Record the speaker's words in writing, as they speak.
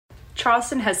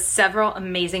Charleston has several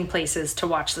amazing places to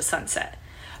watch the sunset,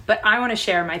 but I want to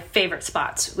share my favorite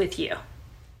spots with you.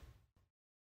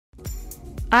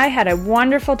 I had a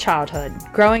wonderful childhood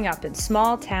growing up in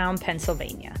small town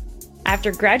Pennsylvania.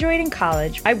 After graduating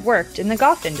college, I worked in the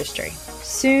golf industry.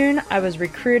 Soon, I was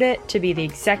recruited to be the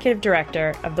executive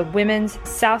director of the Women's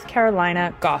South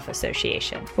Carolina Golf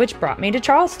Association, which brought me to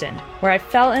Charleston, where I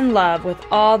fell in love with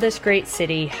all this great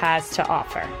city has to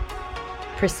offer.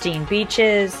 Pristine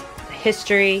beaches,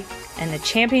 history, and the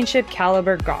championship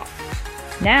caliber golf.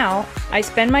 Now, I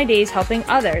spend my days helping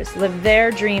others live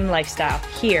their dream lifestyle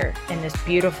here in this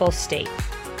beautiful state.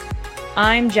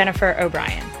 I'm Jennifer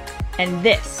O'Brien, and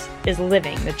this is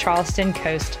Living the Charleston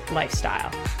Coast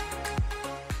Lifestyle.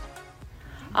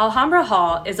 Alhambra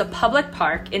Hall is a public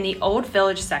park in the Old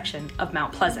Village section of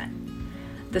Mount Pleasant.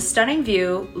 The stunning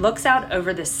view looks out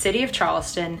over the city of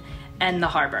Charleston and the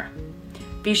harbor.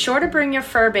 Be sure to bring your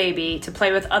fur baby to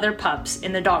play with other pups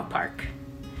in the dog park.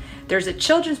 There's a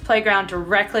children's playground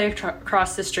directly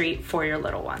across the street for your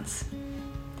little ones.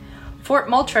 Fort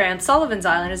Moultrie on Sullivan's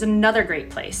Island is another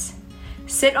great place.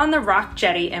 Sit on the rock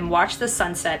jetty and watch the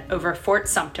sunset over Fort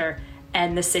Sumter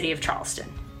and the city of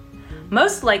Charleston.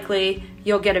 Most likely,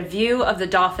 you'll get a view of the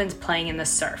dolphins playing in the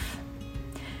surf.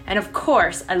 And of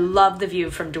course, I love the view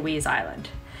from Dewees Island.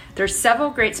 There's several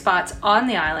great spots on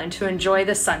the island to enjoy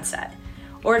the sunset.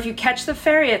 Or if you catch the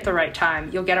ferry at the right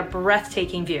time, you'll get a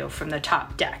breathtaking view from the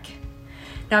top deck.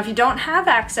 Now, if you don't have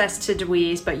access to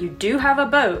Dewees, but you do have a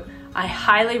boat, I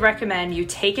highly recommend you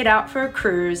take it out for a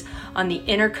cruise on the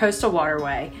Intercoastal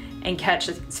Waterway and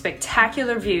catch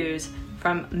spectacular views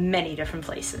from many different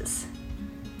places.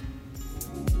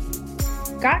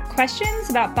 Got questions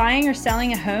about buying or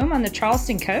selling a home on the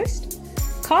Charleston coast?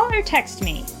 Call or text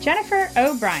me, Jennifer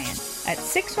O'Brien, at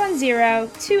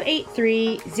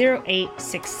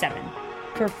 610-283-0867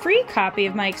 for a free copy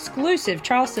of my exclusive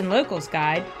Charleston Locals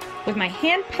Guide with my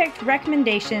hand-picked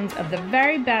recommendations of the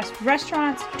very best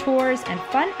restaurants, tours, and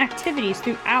fun activities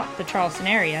throughout the Charleston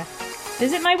area.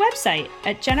 Visit my website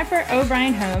at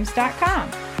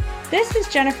JenniferO'BrienHomes.com. This is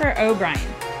Jennifer O'Brien.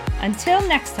 Until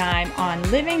next time on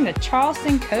Living the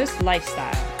Charleston Coast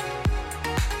Lifestyle.